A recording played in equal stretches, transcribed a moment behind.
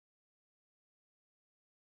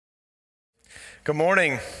Good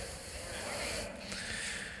morning.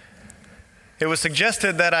 It was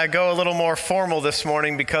suggested that I go a little more formal this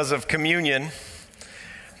morning because of communion.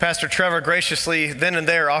 Pastor Trevor graciously then and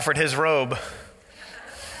there offered his robe.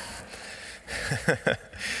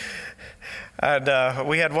 And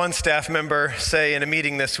we had one staff member say in a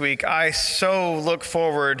meeting this week, "I so look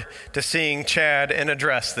forward to seeing Chad in a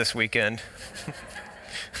dress this weekend."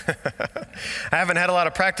 I haven't had a lot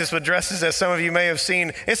of practice with dresses, as some of you may have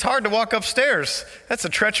seen. It's hard to walk upstairs. That's a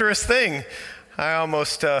treacherous thing. I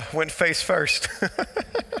almost went face first.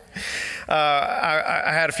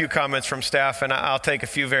 I had a few comments from staff, and I'll take a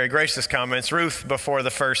few very gracious comments. Ruth, before the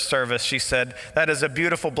first service, she said, "That is a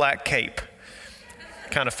beautiful black cape."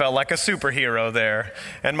 Kind of felt like a superhero there.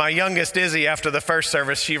 And my youngest, Izzy, after the first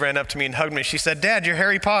service, she ran up to me and hugged me. She said, "Dad, you're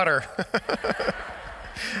Harry Potter."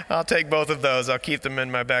 I'll take both of those. I'll keep them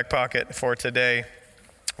in my back pocket for today.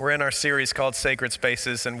 We're in our series called Sacred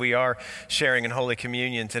Spaces, and we are sharing in Holy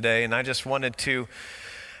Communion today. And I just wanted to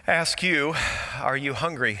ask you, are you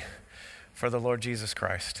hungry for the Lord Jesus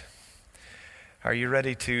Christ? Are you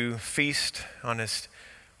ready to feast on His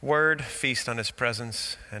Word, feast on His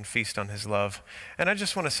presence, and feast on His love? And I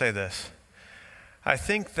just want to say this. I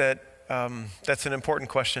think that that's an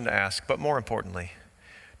important question to ask, but more importantly,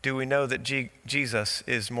 do we know that Jesus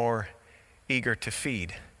is more eager to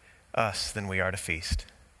feed us than we are to feast?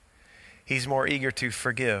 He's more eager to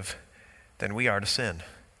forgive than we are to sin.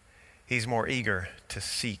 He's more eager to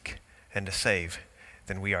seek and to save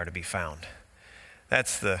than we are to be found.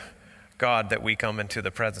 That's the God that we come into the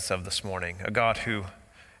presence of this morning, a God who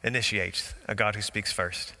initiates, a God who speaks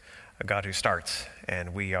first, a God who starts,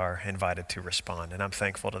 and we are invited to respond. And I'm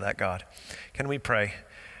thankful to that God. Can we pray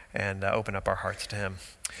and open up our hearts to Him?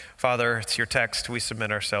 Father, it's your text we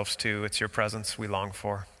submit ourselves to. It's your presence we long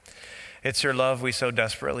for. It's your love we so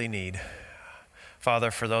desperately need.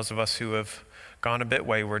 Father, for those of us who have gone a bit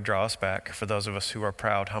wayward, draw us back. For those of us who are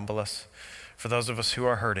proud, humble us. For those of us who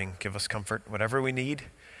are hurting, give us comfort. Whatever we need,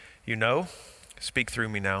 you know, speak through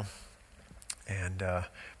me now. And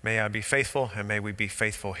may I be faithful, and may we be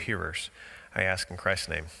faithful hearers. I ask in Christ's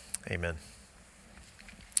name, amen.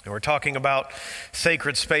 And we're talking about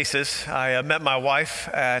sacred spaces. I met my wife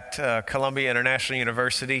at Columbia International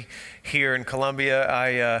University here in Columbia.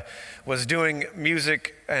 I was doing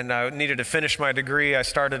music and I needed to finish my degree. I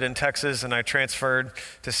started in Texas and I transferred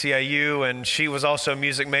to CIU, and she was also a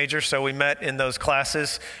music major, so we met in those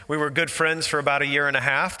classes. We were good friends for about a year and a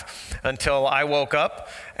half until I woke up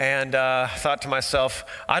and thought to myself,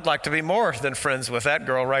 I'd like to be more than friends with that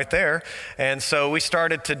girl right there. And so we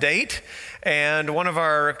started to date. And one of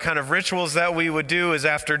our kind of rituals that we would do is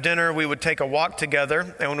after dinner, we would take a walk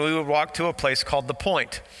together, and we would walk to a place called The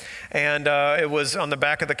Point. And it was on the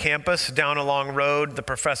back of the campus, down a long road. The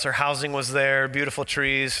professor housing was there, beautiful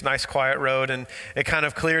trees, nice quiet road, and it kind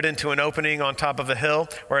of cleared into an opening on top of a hill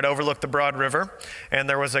where it overlooked the Broad River. And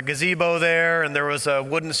there was a gazebo there, and there was a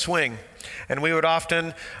wooden swing. And we would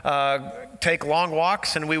often take long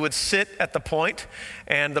walks, and we would sit at the point,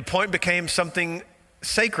 and the point became something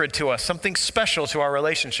sacred to us, something special to our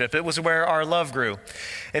relationship. It was where our love grew.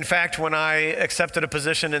 In fact, when I accepted a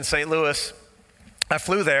position in St. Louis, I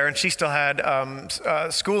flew there, and she still had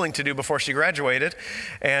schooling to do before she graduated.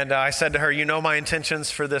 And I said to her, "You know my intentions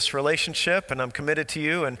for this relationship, and I'm committed to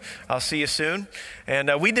you, and I'll see you soon." And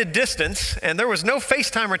we did distance, and there was no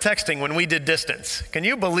FaceTime or texting when we did distance. Can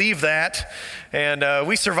you believe that? And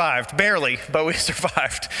we survived, barely, but we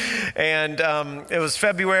survived. And it was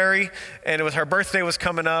February, and her birthday was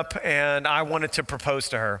coming up, and I wanted to propose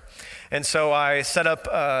to her. And so I set up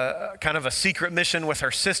kind of a secret mission with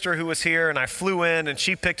her sister who was here, and I flew in, and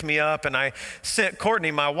she picked me up, and I sent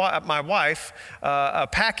Courtney, my wife, a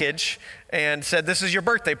package and said, "This is your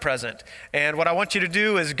birthday present. And what I want you to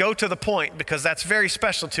do is go to The Point, because that's very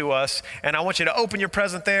special to us. And I want you to open your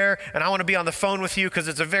present there, and I want to be on the phone with you because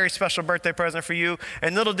it's a very special birthday present for you."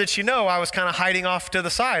 And little did she know I was kind of hiding off to the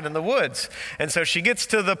side in the woods. And so she gets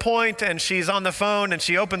to The Point, and she's on the phone, and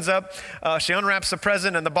she opens up, she unwraps the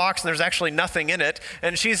present in the box, and there's actually nothing in it.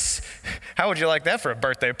 And she's, "How would you like that for a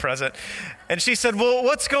birthday present?" And she said, "Well,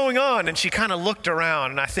 what's going on?" And she kind of looked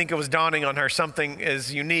around, and I think it was dawning on her something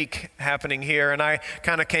is unique happening here. And I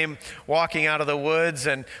kind of came walking out of the woods,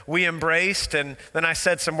 and we embraced, and then I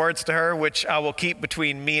said some words to her, which I will keep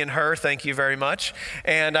between me and her. Thank you very much.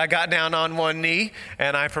 And I got down on one knee,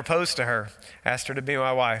 and I proposed to her, asked her to be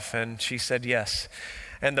my wife, and she said yes.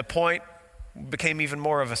 And The Point became even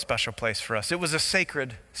more of a special place for us. It was a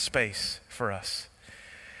sacred space for us.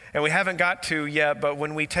 And we haven't got to yet, but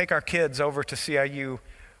when we take our kids over to CIU,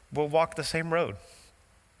 we'll walk the same road.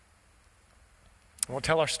 We'll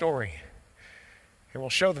tell our story. And we'll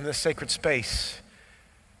show them this sacred space.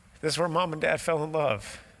 This is where mom and dad fell in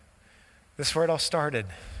love. This is where it all started.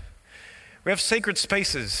 We have sacred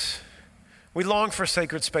spaces. We long for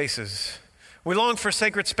sacred spaces. We long for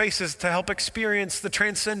sacred spaces to help experience the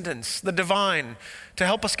transcendence, the divine, to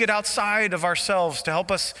help us get outside of ourselves, to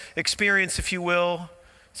help us experience, if you will,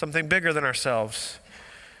 something bigger than ourselves.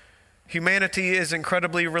 Humanity is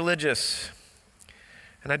incredibly religious,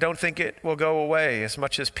 and I don't think it will go away as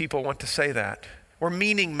much as people want to say that. We're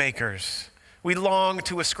meaning makers. We long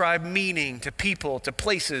to ascribe meaning to people, to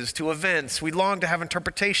places, to events. We long to have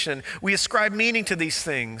interpretation. We ascribe meaning to these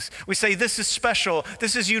things. We say, this is special,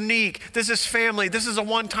 this is unique, this is family, this is a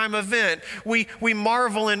one-time event. We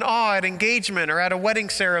marvel in awe at engagement or at a wedding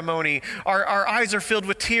ceremony. Our eyes are filled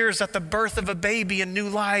with tears at the birth of a baby and new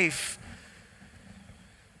life.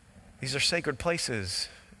 These are sacred places,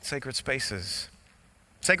 sacred spaces.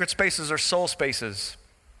 Sacred spaces are soul spaces.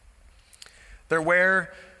 They're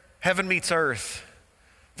where heaven meets earth.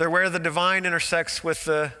 They're where the divine intersects with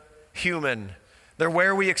the human. They're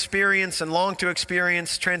where we experience and long to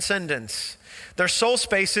experience transcendence. They're soul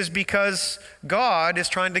spaces because God is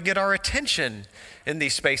trying to get our attention in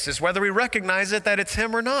these spaces, whether we recognize it that it's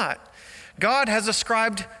Him or not. God has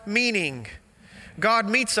ascribed meaning. God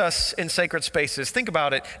meets us in sacred spaces. Think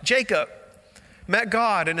about it. Jacob met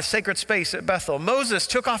God in a sacred space at Bethel. Moses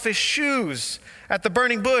took off his shoes at the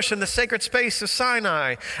burning bush in the sacred space of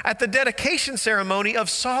Sinai. At the dedication ceremony of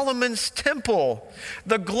Solomon's temple,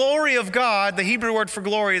 the glory of God, the Hebrew word for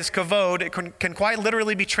glory is kavod. It can quite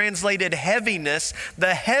literally be translated heaviness.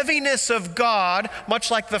 The heaviness of God,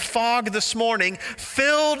 much like the fog this morning,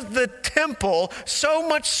 filled the temple so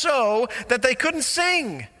much so that they couldn't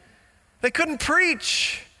sing. They couldn't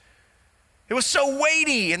preach. It was so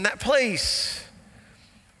weighty in that place.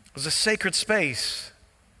 It was a sacred space.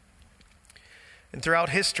 And throughout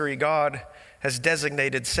history, God has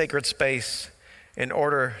designated sacred space in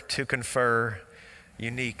order to confer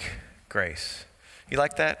unique grace. You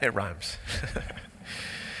like that? It rhymes.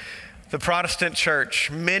 The Protestant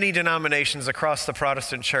church, many denominations across the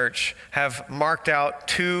Protestant church have marked out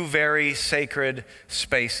two very sacred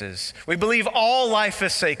spaces. We believe all life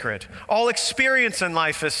is sacred. All experience in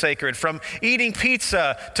life is sacred. From eating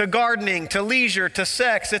pizza to gardening to leisure to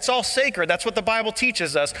sex, it's all sacred. That's what the Bible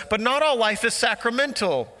teaches us. But not all life is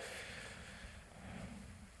sacramental.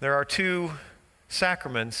 There are two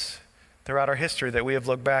sacraments throughout our history that we have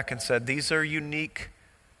looked back and said, these are unique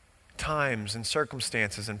times and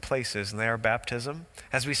circumstances and places, and they are baptism.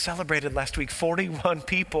 As we celebrated last week, 41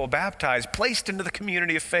 people baptized, placed into the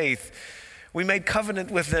community of faith. We made covenant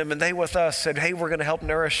with them, and they with us said, hey, we're going to help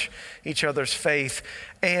nourish each other's faith.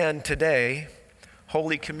 And today,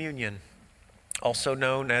 Holy Communion, also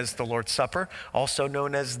known as the Lord's Supper, also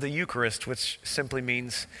known as the Eucharist, which simply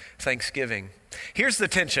means thanksgiving. Here's the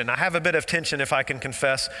tension. I have a bit of tension, if I can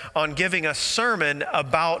confess, on giving a sermon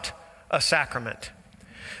about a sacrament.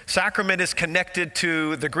 Sacrament is connected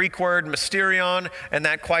to the Greek word mysterion, and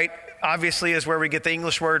that quite obviously is where we get the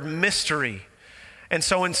English word mystery. And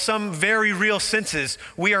so in some very real senses,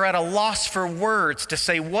 we are at a loss for words to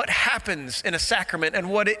say what happens in a sacrament and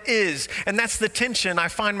what it is. And that's the tension I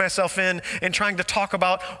find myself in trying to talk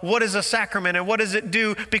about what is a sacrament and what does it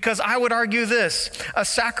do, because I would argue this: a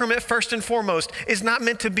sacrament, first and foremost, is not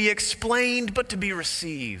meant to be explained, but to be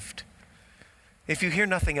received. If you hear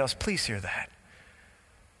nothing else, please hear that.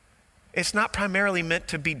 It's not primarily meant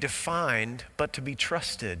to be defined, but to be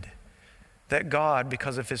trusted. That God,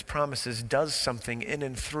 because of His promises, does something in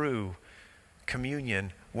and through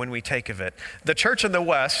communion when we take of it. The church in the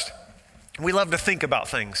West, we love to think about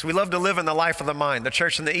things. We love to live in the life of the mind. The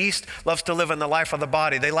church in the East loves to live in the life of the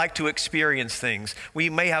body. They like to experience things. We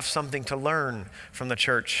may have something to learn from the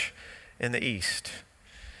church in the East.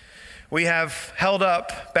 We have held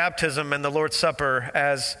up baptism and the Lord's Supper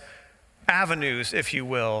as avenues, if you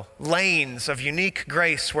will, lanes of unique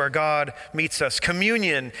grace where God meets us.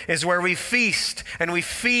 Communion is where we feast and we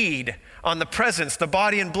feed on the presence, the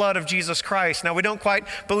body and blood of Jesus Christ. Now, we don't quite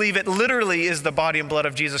believe it literally is the body and blood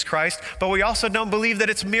of Jesus Christ, but we also don't believe that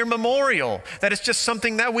it's mere memorial, that it's just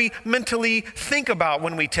something that we mentally think about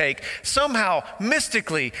when we take. Somehow,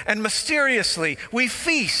 mystically and mysteriously, we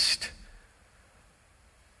feast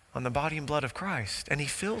on the body and blood of Christ, and He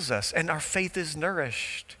fills us, and our faith is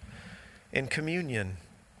nourished in communion.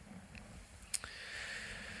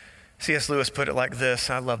 C.S. Lewis put it like this.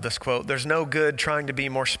 I love this quote. There's no good trying to be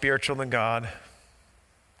more spiritual than God.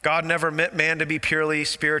 God never meant man to be purely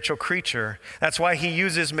spiritual creature. That's why He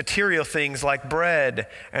uses material things like bread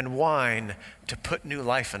and wine to put new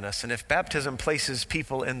life in us. And if baptism places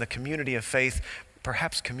people in the community of faith,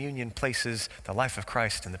 perhaps communion places the life of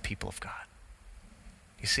Christ in the people of God.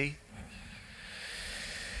 You see?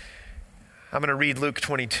 I'm going to read Luke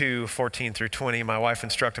 22, 14 through 20. My wife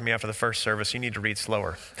instructed me after the first service, you need to read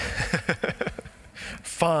slower.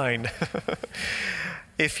 Fine.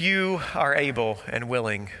 If you are able and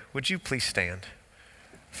willing, would you please stand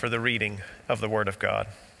for the reading of the Word of God?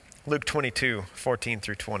 Luke 22, 14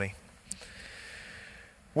 through 20.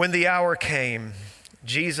 When the hour came,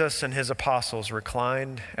 Jesus and his apostles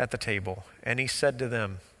reclined at the table, and he said to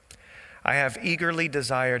them, I have eagerly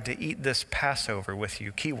desired to eat this Passover with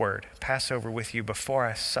you, keyword, Passover with you before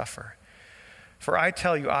I suffer. For I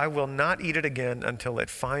tell you, I will not eat it again until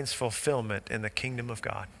it finds fulfillment in the kingdom of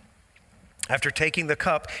God. After taking the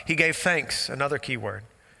cup, he gave thanks, another keyword,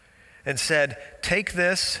 and said, take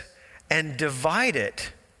this and divide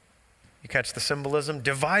it. You catch the symbolism?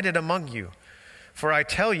 Divide it among you. For I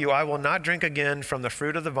tell you, I will not drink again from the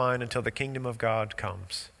fruit of the vine until the kingdom of God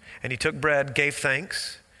comes. And he took bread, gave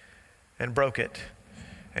thanks, and broke it,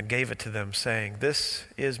 and gave it to them, saying, this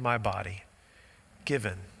is my body,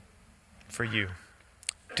 given for you.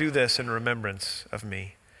 Do this in remembrance of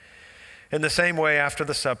me. In the same way, after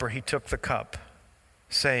the supper, he took the cup,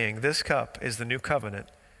 saying, this cup is the new covenant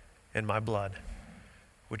in my blood,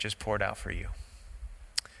 which is poured out for you.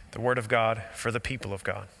 The word of God for the people of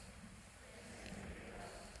God.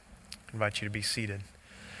 I invite you to be seated.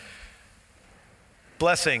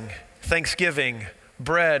 Blessing, thanksgiving,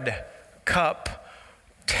 bread, cup,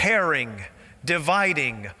 tearing,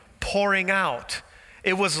 dividing, pouring out.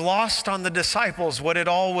 It was lost on the disciples what it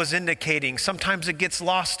all was indicating. Sometimes it gets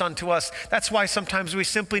lost onto us. That's why sometimes we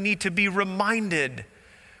simply need to be reminded.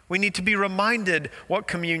 We need to be reminded what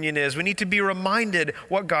communion is. We need to be reminded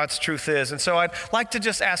what God's truth is. And so I'd like to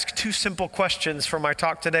just ask two simple questions for my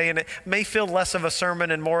talk today, and it may feel less of a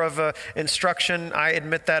sermon and more of an instruction. I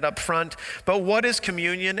admit that up front. But what is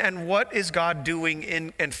communion, and what is God doing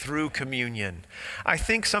in and through communion? I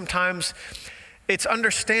think sometimes it's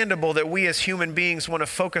understandable that we as human beings want to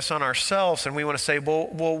focus on ourselves, and we want to say,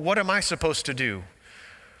 well, what am I supposed to do?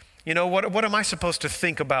 You know, what am I supposed to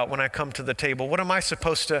think about when I come to the table?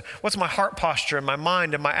 What's my heart posture and my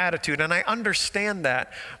mind and my attitude? And I understand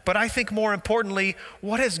that. But I think more importantly,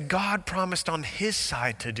 what has God promised on his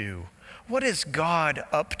side to do? What is God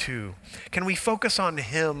up to? Can we focus on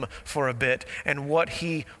him for a bit and what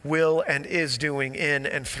he will and is doing in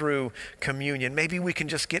and through communion? Maybe we can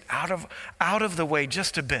just get out of the way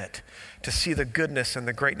just a bit to see the goodness and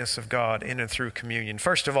the greatness of God in and through communion.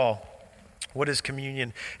 First of all, what is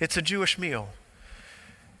communion? It's a Jewish meal.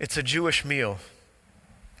 It's a Jewish meal.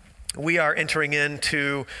 We are entering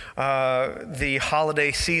into the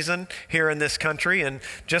holiday season here in this country. In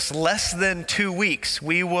just less than 2 weeks,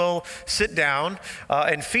 we will sit down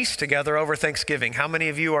and feast together over Thanksgiving. How many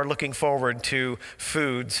of you are looking forward to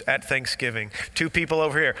foods at Thanksgiving? 2 people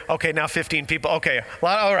over here. Okay, now 15 people. Okay,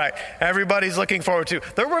 all right. Everybody's looking forward to.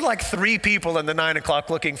 There were like 3 people in the 9 o'clock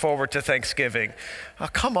looking forward to Thanksgiving. Oh,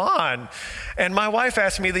 come on. And my wife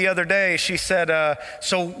asked me the other day, she said,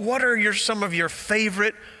 so what are some of your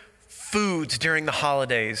favorite foods during the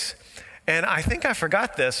holidays? And I think I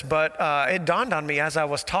forgot this, but it dawned on me as I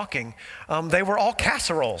was talking. They were all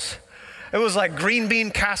casseroles. It was like green bean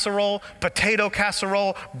casserole, potato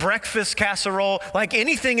casserole, breakfast casserole, like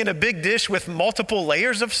anything in a big dish with multiple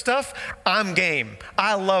layers of stuff, I'm game.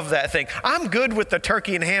 I love that thing. I'm good with the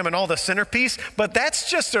turkey and ham and all the centerpiece, but that's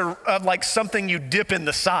just like something you dip in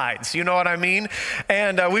the sides, you know what I mean?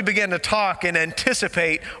 And we began to talk and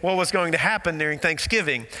anticipate what was going to happen during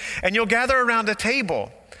Thanksgiving. And you'll gather around a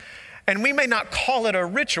table. And we may not call it a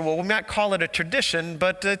ritual, we might call it a tradition,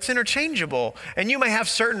 but it's interchangeable. And you may have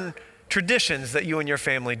certain traditions that you and your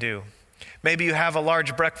family do. Maybe you have a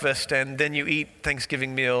large breakfast and then you eat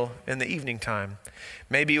Thanksgiving meal in the evening time.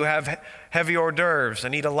 Maybe you have heavy hors d'oeuvres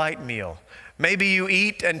and eat a light meal. Maybe you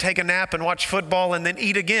eat and take a nap and watch football and then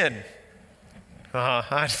eat again.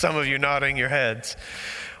 Some of you nodding your heads.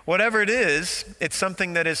 Whatever it is, it's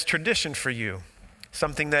something that is tradition for you,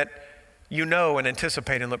 something that you know and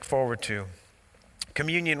anticipate and look forward to.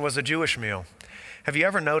 Communion was a Jewish meal. Have you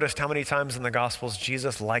ever noticed how many times in the Gospels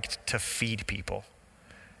Jesus liked to feed people?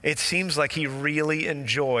 It seems like he really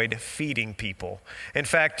enjoyed feeding people. In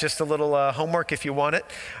fact, just a little homework if you want it.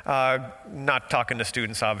 Not talking to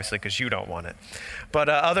students, obviously, because you don't want it. But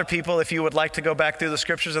other people, if you would like to go back through the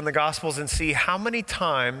scriptures and the Gospels and see how many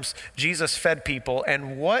times Jesus fed people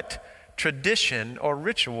and what tradition or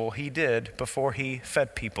ritual he did before he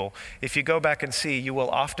fed people. If you go back and see, you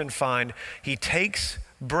will often find he takes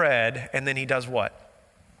bread and then he does what?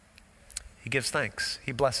 He gives thanks.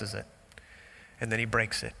 He blesses it. And then he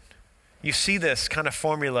breaks it. You see this kind of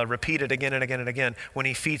formula repeated again and again and again when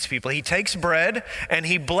he feeds people. He takes bread and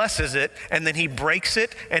he blesses it, and then he breaks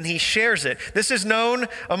it and he shares it. This is known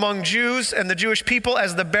among Jews and the Jewish people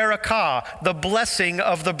as the barakah, the blessing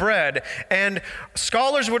of the bread. And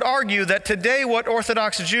scholars would argue that today what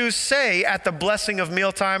Orthodox Jews say at the blessing of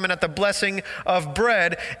mealtime and at the blessing of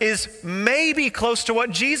bread is maybe close to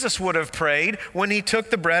what Jesus would have prayed when he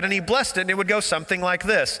took the bread and he blessed it. And it would go something like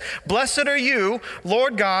this: "Blessed are you,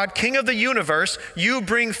 Lord God, King of the universe, you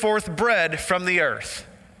bring forth bread from the earth."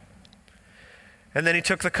 And then he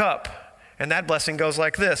took the cup, and that blessing goes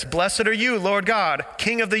like this: "Blessed are you, Lord God,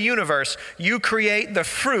 King of the universe, you create the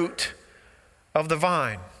fruit of the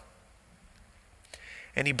vine."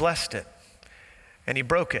 And he blessed it, and he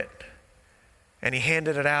broke it, and he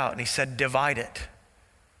handed it out, and he said, "Divide it,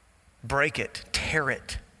 break it, tear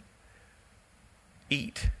it,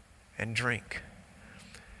 eat and drink."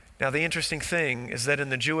 Now, the interesting thing is that in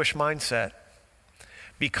the Jewish mindset,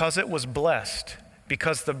 because it was blessed,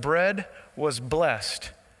 because the bread was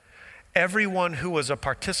blessed, everyone who was a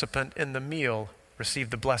participant in the meal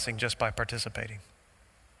received the blessing just by participating.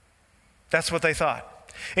 That's what they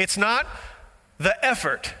thought. It's not the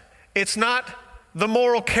effort. It's not the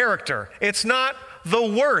moral character. It's not the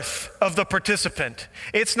worth of the participant.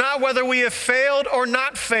 It's not whether we have failed or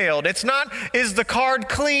not failed. It's not, is the card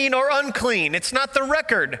clean or unclean? It's not the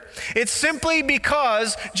record. It's simply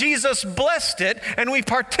because Jesus blessed it and we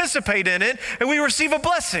participate in it and we receive a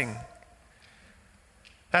blessing.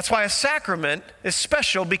 That's why a sacrament is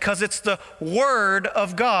special, because it's the Word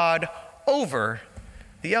of God over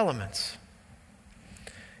the elements.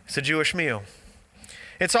 It's a Jewish meal.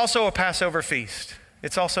 It's also a Passover feast.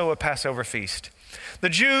 The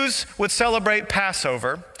Jews would celebrate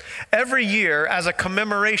Passover every year as a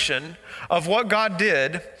commemoration of what God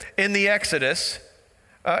did in the Exodus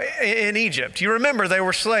in Egypt. You remember they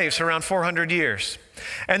were slaves for around 400 years.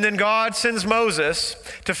 And then God sends Moses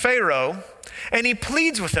to Pharaoh, and he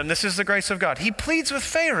pleads with them. This is the grace of God. He pleads with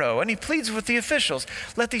Pharaoh, and he pleads with the officials.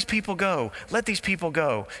 Let these people go. Let these people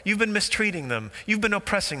go. You've been mistreating them. You've been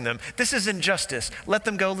oppressing them. This is injustice. Let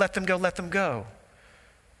them go, let them go, let them go.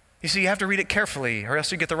 You see, you have to read it carefully, or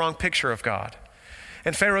else you get the wrong picture of God.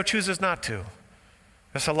 And Pharaoh chooses not to.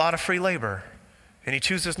 That's a lot of free labor, and he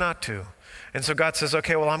chooses not to. And so God says,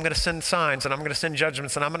 okay, well, I'm going to send signs, and I'm going to send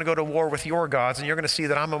judgments, and I'm going to go to war with your gods, and you're going to see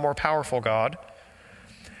that I'm a more powerful God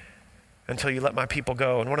until you let my people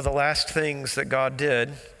go. And one of the last things that God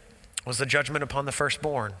did was the judgment upon the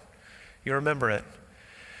firstborn. You remember it.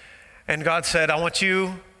 And God said, I want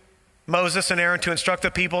you, Moses and Aaron, to instruct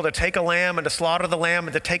the people to take a lamb and to slaughter the lamb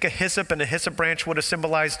and to take a hyssop, and the hyssop branch would have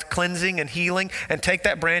symbolized cleansing and healing, and take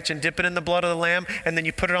that branch and dip it in the blood of the lamb, and then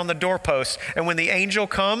you put it on the doorpost. And when the angel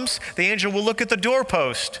comes, the angel will look at the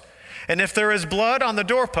doorpost. And if there is blood on the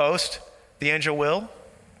doorpost, the angel will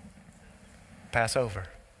pass over.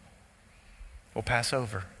 Will pass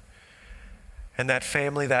over. And that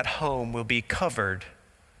family, that home will be covered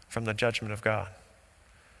from the judgment of God.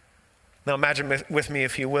 Now imagine with me,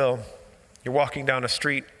 if you will, you're walking down a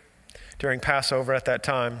street during Passover at that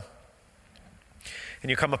time, and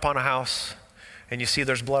you come upon a house and you see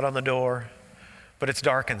there's blood on the door, but it's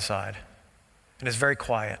dark inside and it's very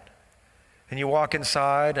quiet. And you walk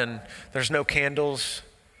inside and there's no candles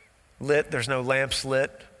lit, there's no lamps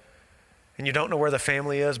lit, and you don't know where the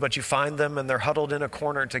family is, but you find them and they're huddled in a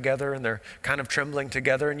corner together and they're kind of trembling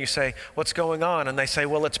together, and you say, what's going on? And they say,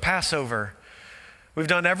 well, it's Passover. We've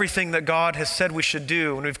done everything that God has said we should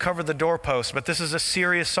do, and we've covered the doorpost, but this is a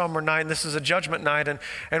serious somber night, and this is a judgment night, and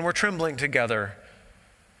we're trembling together.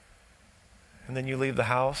 And then you leave the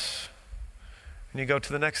house, and you go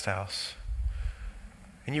to the next house,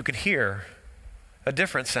 and you can hear a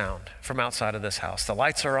different sound from outside of this house. The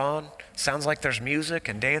lights are on, sounds like there's music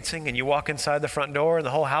and dancing, and you walk inside the front door and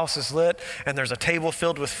the whole house is lit, and there's a table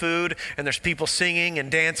filled with food, and there's people singing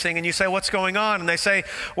and dancing, and you say, what's going on? And they say,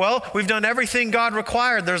 well, we've done everything God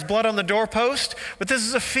required. There's blood on the doorpost, but this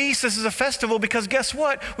is a feast, this is a festival, because guess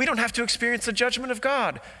what? We don't have to experience the judgment of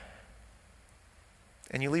God.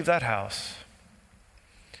 And you leave that house.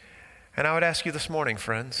 And I would ask you this morning,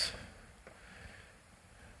 friends,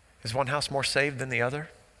 is one house more saved than the other?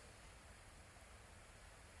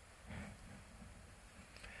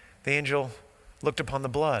 The angel looked upon the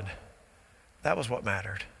blood. That was what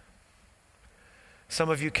mattered.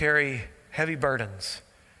 Some of you carry heavy burdens,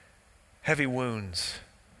 heavy wounds,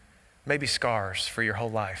 maybe scars for your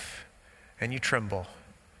whole life, and you tremble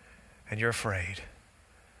and you're afraid.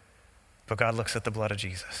 But God looks at the blood of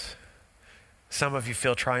Jesus. Some of you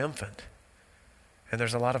feel triumphant, and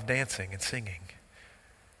there's a lot of dancing and singing.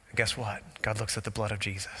 And guess what? God looks at the blood of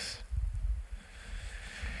Jesus.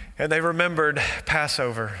 And they remembered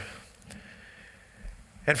Passover.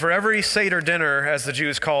 And for every Seder dinner, as the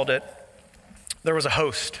Jews called it, there was a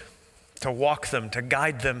host to walk them, to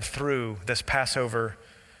guide them through this Passover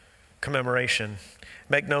commemoration.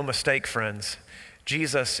 Make no mistake, friends,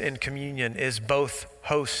 Jesus in communion is both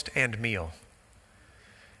host and meal.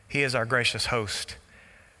 He is our gracious host,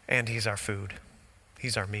 and he's our food.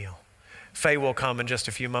 He's our meal. Faye will come in just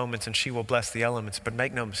a few moments, and she will bless the elements, but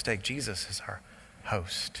make no mistake, Jesus is our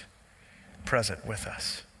host, present with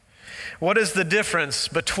us. What is the difference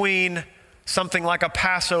between something like a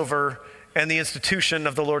Passover and the institution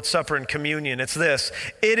of the Lord's Supper and communion? It's this: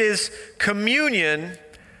 it is communion,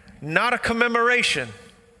 not a commemoration.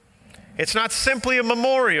 It's not simply a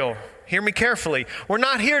memorial. Hear me carefully. We're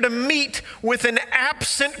not here to meet with an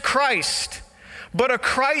absent Christ, but a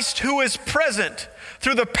Christ who is present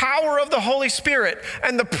through the power of the Holy Spirit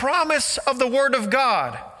and the promise of the Word of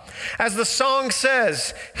God. As the song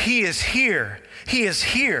says, He is here. He is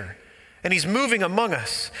here. And he's moving among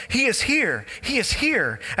us. He is here. He is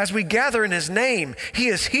here. As we gather in his name, he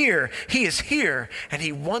is here. He is here. And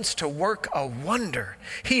he wants to work a wonder.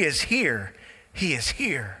 He is here. He is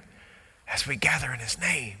here as we gather in his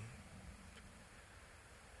name.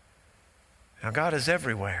 Now, God is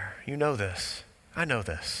everywhere. You know this. I know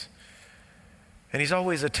this. And he's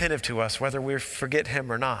always attentive to us, whether we forget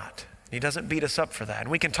him or not. He doesn't beat us up for that.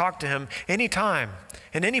 And we can talk to him anytime,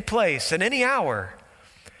 in any place, in any hour.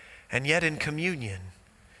 And yet in communion,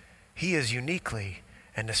 he is uniquely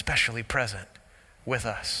and especially present with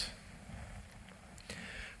us.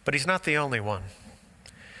 But he's not the only one.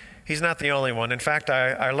 He's not the only one. In fact,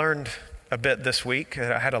 I learned a bit this week.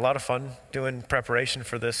 I had a lot of fun doing preparation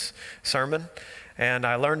for this sermon. And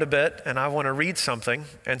I learned a bit, and I want to read something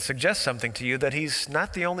and suggest something to you, that he's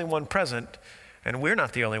not the only one present, and we're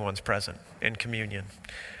not the only ones present in communion.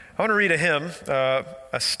 I want to read a hymn,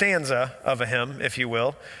 a stanza of a hymn, if you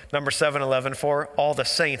will, number 711, For All the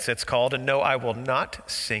Saints it's called, and no, I will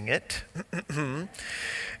not sing it.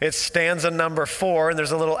 It's stanza number 4, and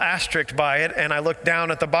there's a little asterisk by it, and I looked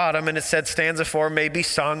down at the bottom, and it said stanza 4 may be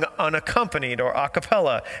sung unaccompanied or a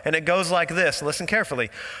cappella, and it goes like this. Listen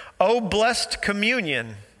carefully. O blessed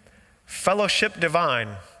communion, fellowship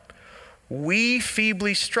divine, we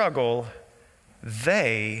feebly struggle,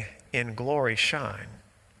 they in glory shine.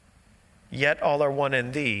 Yet all are one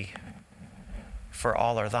in thee, for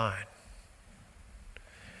all are thine.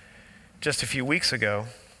 Just a few weeks ago,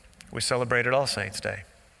 we celebrated All Saints' Day,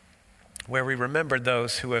 where we remembered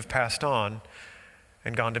those who have passed on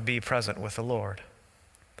and gone to be present with the Lord.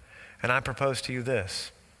 And I propose to you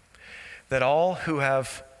this, that all who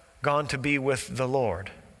have gone to be with the Lord,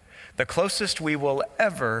 the closest we will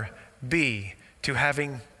ever be to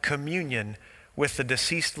having communion with the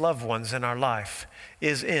deceased loved ones in our life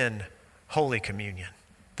is in Holy Communion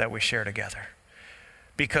that we share together.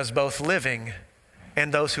 Because both living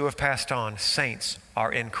and those who have passed on, saints,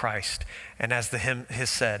 are in Christ. And as the hymn has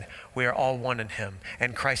said, we are all one in him.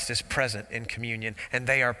 And Christ is present in communion. And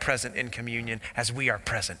they are present in communion as we are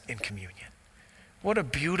present in communion. What a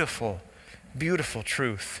beautiful, beautiful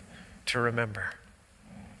truth to remember.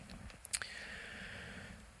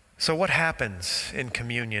 So what happens in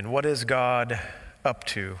communion? What is God up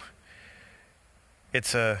to?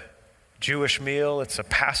 It's a Jewish meal, it's a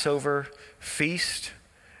Passover feast,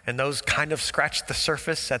 and those kind of scratch the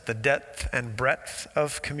surface at the depth and breadth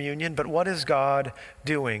of communion. But what is God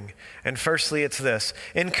doing? And firstly, it's this.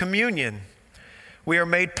 In communion, we are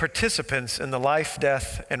made participants in the life,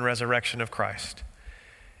 death, and resurrection of Christ.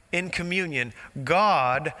 In communion,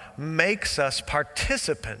 God makes us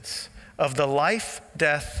participants of the life,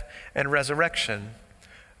 death, and resurrection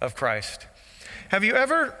of Christ. Have you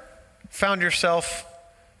ever found yourself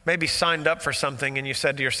maybe signed up for something and you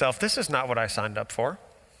said to yourself, this is not what I signed up for?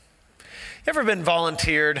 You ever been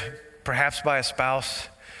volunteered, perhaps by a spouse,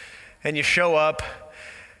 and you show up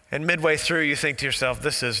and midway through you think to yourself,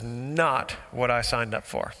 this is not what I signed up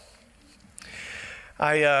for?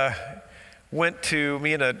 I went to,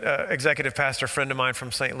 me and an executive pastor friend of mine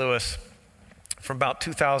from St. Louis, from about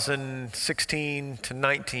 2016 to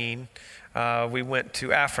 19, we went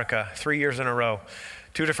to Africa 3 years in a row.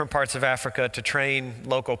 2 different parts of Africa to train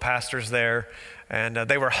local pastors there. And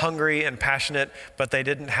they were hungry and passionate, but they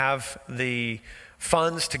didn't have the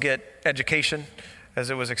funds to get education, as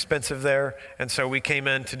it was expensive there. And so we came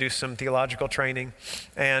in to do some theological training.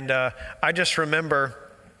 And I just remember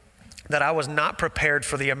that I was not prepared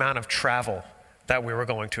for the amount of travel that we were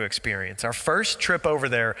going to experience. Our first trip over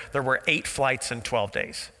there were 8 flights in 12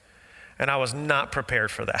 days. And I was not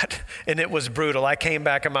prepared for that. And it was brutal. I came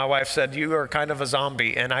back and my wife said, "You are kind of a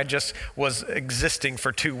zombie." And I just was existing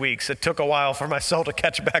for 2 weeks. It took a while for my soul to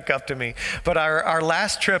catch back up to me. But our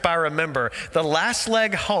last trip, I remember, the last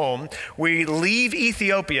leg home, we leave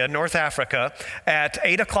Ethiopia, North Africa, at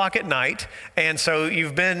 8 o'clock at night. And so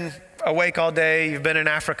you've been awake all day, you've been in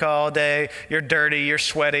Africa all day, you're dirty, you're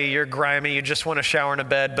sweaty, you're grimy, you just want to shower in a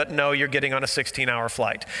bed, but no, you're getting on a 16-hour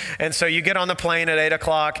flight. And so you get on the plane at 8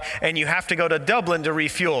 o'clock and you have to go to Dublin to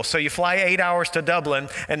refuel. So you fly 8 hours to Dublin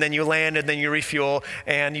and then you land and then you refuel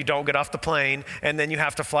and you don't get off the plane and then you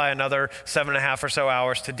have to fly another 7.5 or so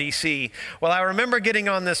hours to DC. Well, I remember getting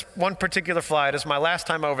on this one particular flight. It's my last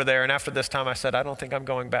time over there, and after this time I said, I don't think I'm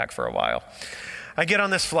going back for a while. I get on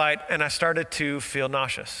this flight and I started to feel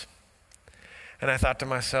nauseous. And I thought to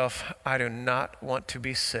myself, I do not want to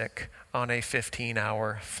be sick on a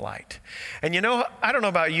 15-hour flight. And you know, I don't know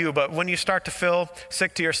about you, but when you start to feel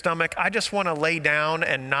sick to your stomach, I just want to lay down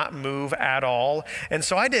and not move at all. And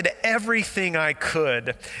so I did everything I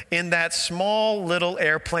could in that small little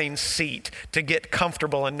airplane seat to get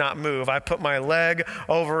comfortable and not move. I put my leg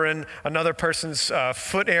over in another person's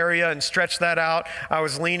foot area and stretched that out. I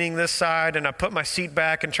was leaning this side and I put my seat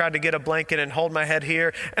back and tried to get a blanket and hold my head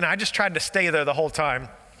here. And I just tried to stay there the whole time.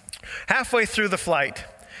 Halfway through the flight,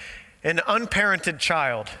 an unparented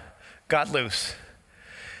child got loose,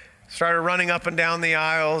 started running up and down the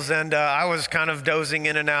aisles, and I was kind of dozing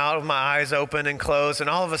in and out with my eyes open and closed, and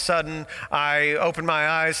all of a sudden I opened my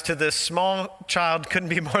eyes to this small child, couldn't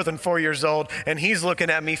be more than 4 years old, and he's looking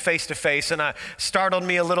at me face to face, and it startled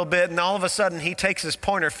me a little bit, and all of a sudden he takes his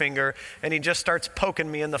pointer finger and he just starts poking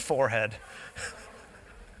me in the forehead.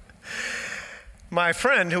 My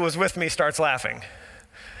friend who was with me starts laughing.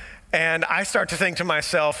 And I start to think to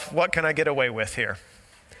myself, what can I get away with here?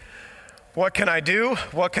 What can I do?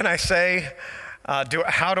 What can I say?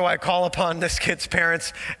 How do I call upon this kid's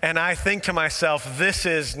parents? And I think to myself, this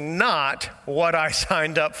is not what I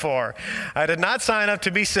signed up for. I did not sign up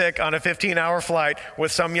to be sick on a 15-hour flight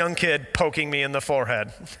with some young kid poking me in the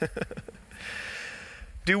forehead.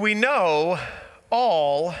 Do we know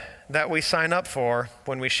all that we sign up for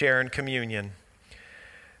when we share in communion?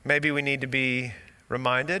 Maybe we need to be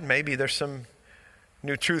reminded. Maybe there's some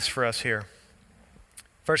new truths for us here.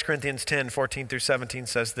 1 Corinthians 10:14-17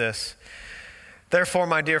 says this: "Therefore,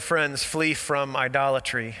 my dear friends, flee from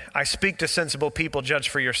idolatry. I speak to sensible people, judge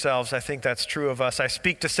for yourselves." I think that's true of us. I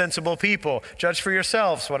speak to sensible people, judge for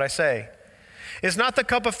yourselves what I say. "Is not the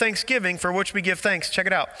cup of thanksgiving for which we give thanks," check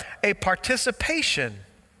it out, "a participation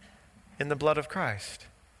in the blood of Christ?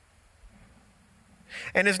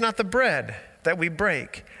 And is not the bread that we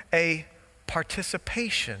break a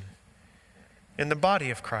participation in the body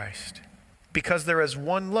of Christ? Because there is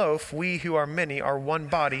one loaf, we who are many are one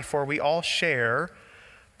body, for we all share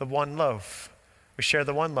the one loaf." We share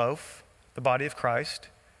the one loaf, the body of Christ.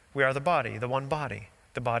 We are the body, the one body,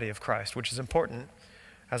 the body of Christ, which is important,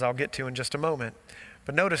 as I'll get to in just a moment.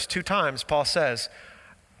 But notice 2 times Paul says,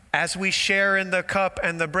 as we share in the cup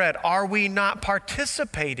and the bread, are we not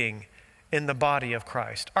participating in the body of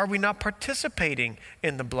Christ? Are we not participating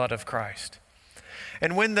in the blood of Christ?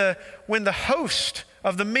 And when the host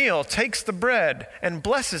of the meal takes the bread and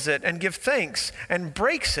blesses it and gives thanks and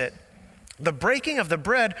breaks it, the breaking of the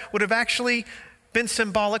bread would have actually been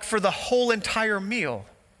symbolic for the whole entire meal.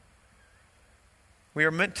 We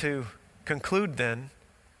are meant to conclude then,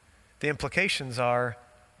 the implications are,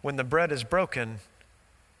 when the bread is broken,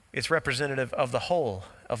 it's representative of the whole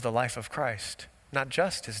of the life of Christ. Not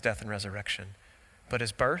just his death and resurrection, but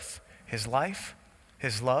his birth, his life,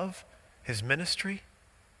 his love, his ministry,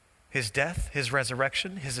 his death, his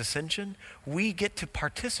resurrection, his ascension. We get to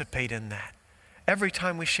participate in that. Every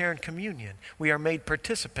time we share in communion, we are made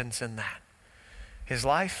participants in that. His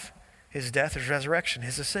life, his death, his resurrection,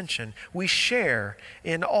 his ascension. We share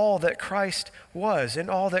in all that Christ was, in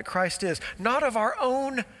all that Christ is, not of our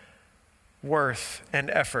own worth and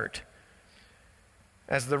effort.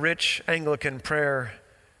 As the rich Anglican prayer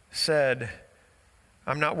said,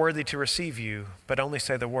 "I'm not worthy to receive you, but only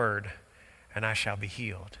say the word, and I shall be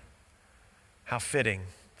healed." How fitting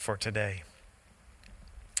for today.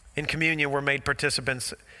 In communion, we're made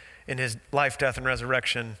participants in his life, death, and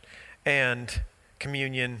resurrection, and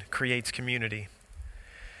communion creates community.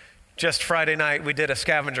 Just Friday night, we did a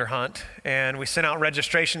scavenger hunt, and we sent out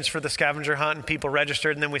registrations for the scavenger hunt, and people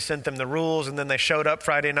registered, and then we sent them the rules, and then they showed up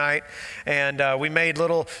Friday night, and we made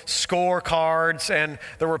little score cards, and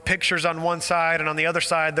there were pictures on one side, and on the other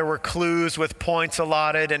side, there were clues with points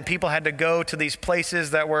allotted, and people had to go to these places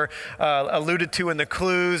that were alluded to in the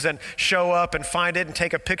clues and show up and find it and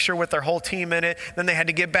take a picture with their whole team in it. Then they had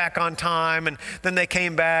to get back on time, and then they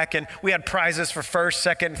came back, and we had prizes for first,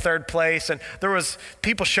 second, and third place, and there was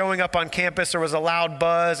people showing up on campus. There was a loud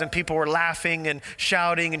buzz, and people were laughing and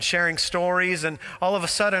shouting and sharing stories, and all of a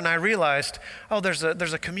sudden I realized, there's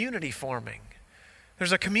a community forming.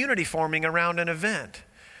 There's a community forming around an event.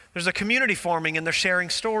 There's a community forming, and they're sharing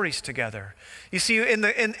stories together. You see,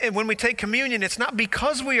 when we take communion, it's not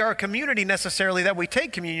because we are a community necessarily that we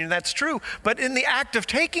take communion. That's true. But in the act of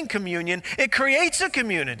taking communion, it creates a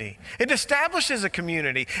community. It establishes a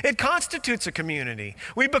community. It constitutes a community.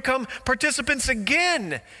 We become participants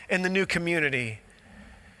again in the new community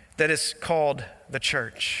that is called the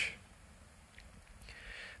church.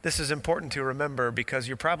 This is important to remember because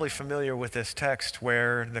you're probably familiar with this text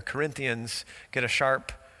where the Corinthians get a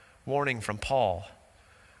sharp warning from Paul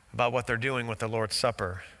about what they're doing with the Lord's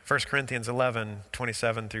Supper. 1 Corinthians 11,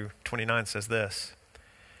 27 through 29 says this: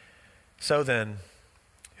 "So then,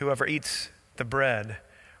 whoever eats the bread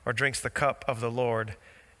or drinks the cup of the Lord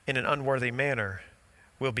in an unworthy manner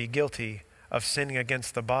will be guilty of sinning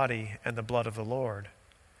against the body and the blood of the Lord.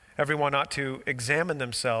 Everyone ought to examine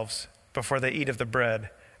themselves before they eat of the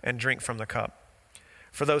bread and drink from the cup.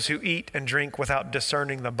 For those who eat and drink without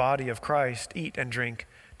discerning the body of Christ eat and drink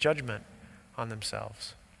judgment on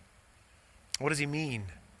themselves." What does he mean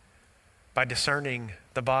by discerning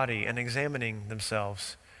the body and examining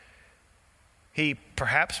themselves? He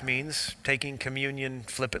perhaps means taking communion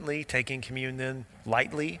flippantly, taking communion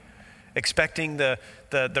lightly, expecting the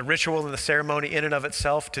ritual and the ceremony in and of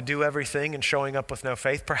itself to do everything and showing up with no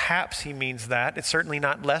faith. Perhaps he means that. It's certainly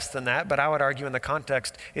not less than that, but I would argue in the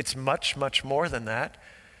context it's much, much more than that.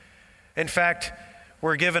 In fact,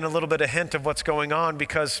 we're given a little bit of hint of what's going on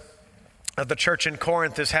because the church in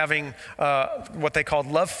Corinth is having what they called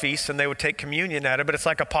love feasts, and they would take communion at it, but it's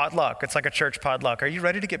like a potluck. It's like a church potluck. Are you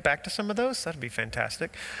ready to get back to some of those? That'd be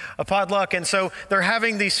fantastic. A potluck. And so they're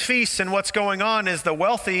having these feasts, and what's going on is the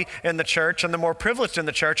wealthy in the church and the more privileged in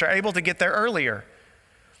the church are able to get there earlier.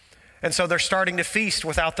 And so they're starting to feast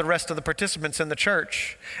without the rest of the participants in the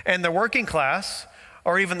church. And the working class,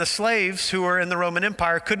 or even the slaves who were in the Roman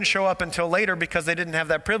Empire, couldn't show up until later because they didn't have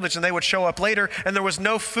that privilege, and they would show up later, and there was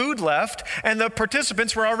no food left, and the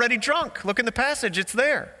participants were already drunk. Look in the passage, it's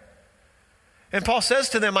there. And Paul says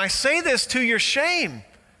to them, "I say this to your shame."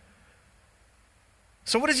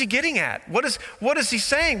 So what is he getting at? What is he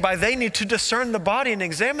saying by they need to discern the body and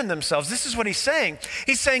examine themselves? This is what he's saying.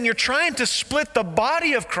 He's saying you're trying to split the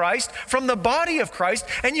body of Christ from the body of Christ,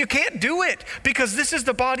 and you can't do it because this is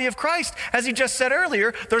the body of Christ. As he just said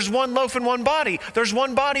earlier, there's one loaf and one body. There's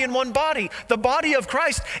one body and one body. The body of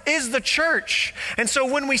Christ is the church. And so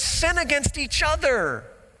when we sin against each other,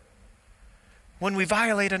 when we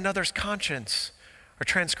violate another's conscience or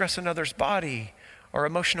transgress another's body or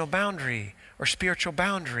emotional boundary or spiritual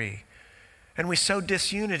boundary, and we sow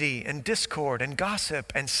disunity and discord and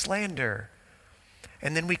gossip and slander,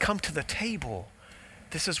 and then we come to the table,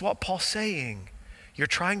 this is what Paul's saying. You're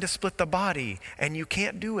trying to split the body and you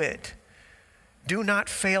can't do it. Do not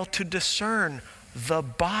fail to discern the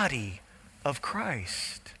body of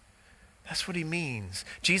Christ. That's what he means.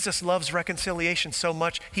 Jesus loves reconciliation so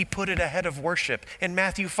much, he put it ahead of worship. In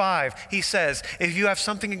Matthew 5, he says, if you have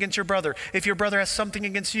something against your brother, if your brother has something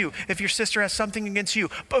against you, if your sister has something against you,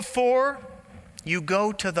 before you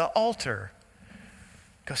go to the altar,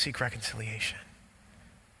 go seek reconciliation.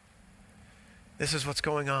 This is what's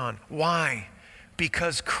going on. Why?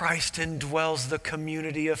 Because Christ indwells the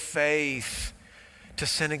community of faith. To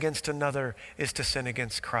sin against another is to sin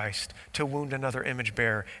against Christ. To wound another image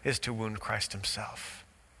bearer is to wound Christ himself.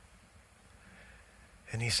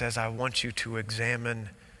 And he says, I want you to examine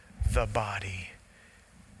the body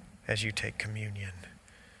as you take communion.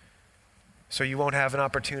 So you won't have an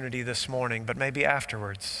opportunity this morning, but maybe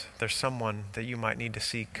afterwards there's someone that you might need to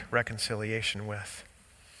seek reconciliation with.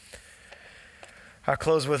 I'll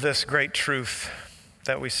close with this great truth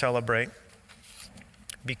that we celebrate.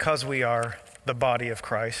 Because we are the body of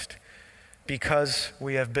Christ, because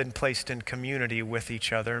we have been placed in community with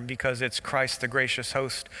each other, and because it's Christ, the gracious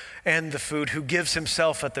host, and the food who gives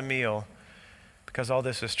himself at the meal, because all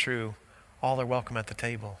this is true, all are welcome at the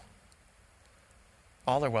table.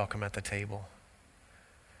 All are welcome at the table.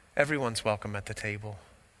 Everyone's welcome at the table.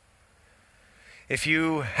 If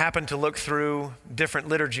you happen to look through different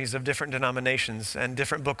liturgies of different denominations and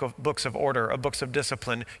different books of order, books of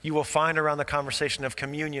discipline, you will find around the conversation of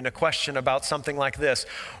communion a question about something like this: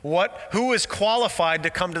 who is qualified to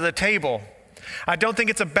come to the table? I don't think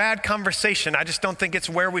it's a bad conversation. I just don't think it's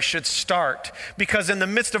where we should start. Because in the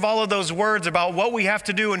midst of all of those words about what we have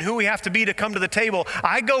to do and who we have to be to come to the table,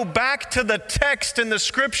 I go back to the text in the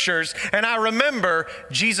scriptures and I remember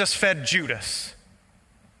Jesus fed Judas.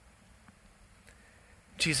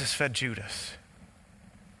 Jesus fed Judas.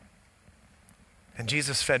 And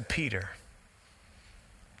Jesus fed Peter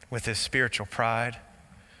with his spiritual pride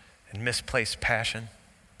and misplaced passion.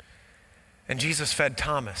 And Jesus fed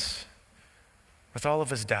Thomas with all of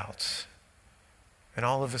his doubts and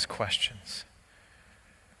all of his questions.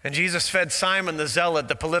 And Jesus fed Simon the Zealot,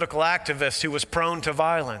 the political activist who was prone to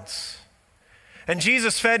violence. And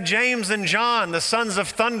Jesus fed James and John, the sons of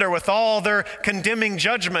thunder, with all their condemning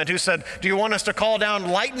judgment, who said, "Do you want us to call down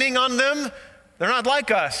lightning on them? They're not like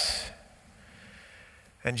us."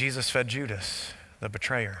 And Jesus fed Judas, the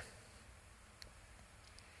betrayer.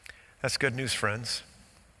 That's good news, friends.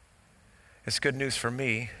 It's good news for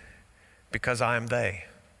me because I am they.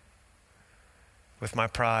 With my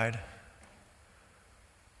pride,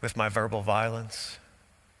 with my verbal violence,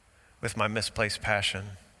 with my misplaced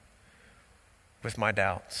passion, with my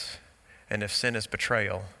doubts, and if sin is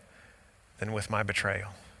betrayal, then with my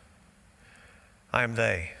betrayal. I am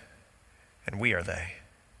they, and we are they.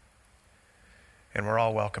 And we're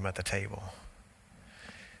all welcome at the table.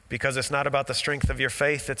 Because it's not about the strength of your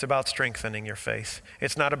faith, it's about strengthening your faith.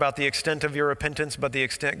 It's not about the extent of your repentance, but the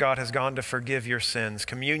extent God has gone to forgive your sins.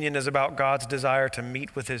 Communion is about God's desire to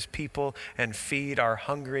meet with his people and feed our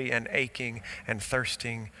hungry and aching and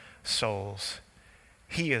thirsting souls.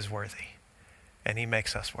 He is worthy. And he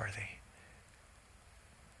makes us worthy.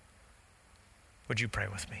 Would you pray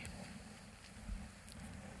with me?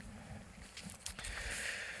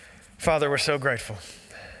 Father, we're so grateful.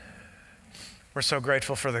 We're so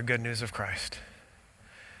grateful for the good news of Christ.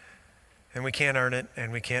 And we can't earn it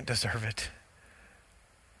and we can't deserve it.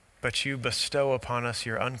 But you bestow upon us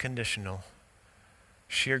your unconditional,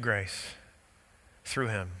 sheer grace through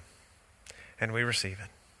him. And we receive it.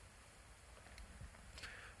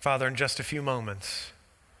 Father, in just a few moments,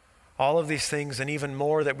 all of these things and even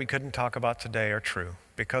more that we couldn't talk about today are true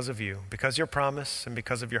because of you, because of your promise and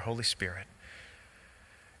because of your Holy Spirit.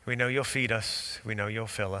 We know you'll feed us. We know you'll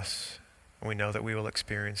fill us. And we know that we will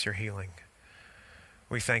experience your healing.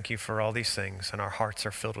 We thank you for all these things, and our hearts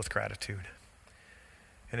are filled with gratitude.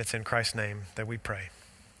 And it's in Christ's name that we pray.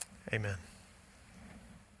 Amen.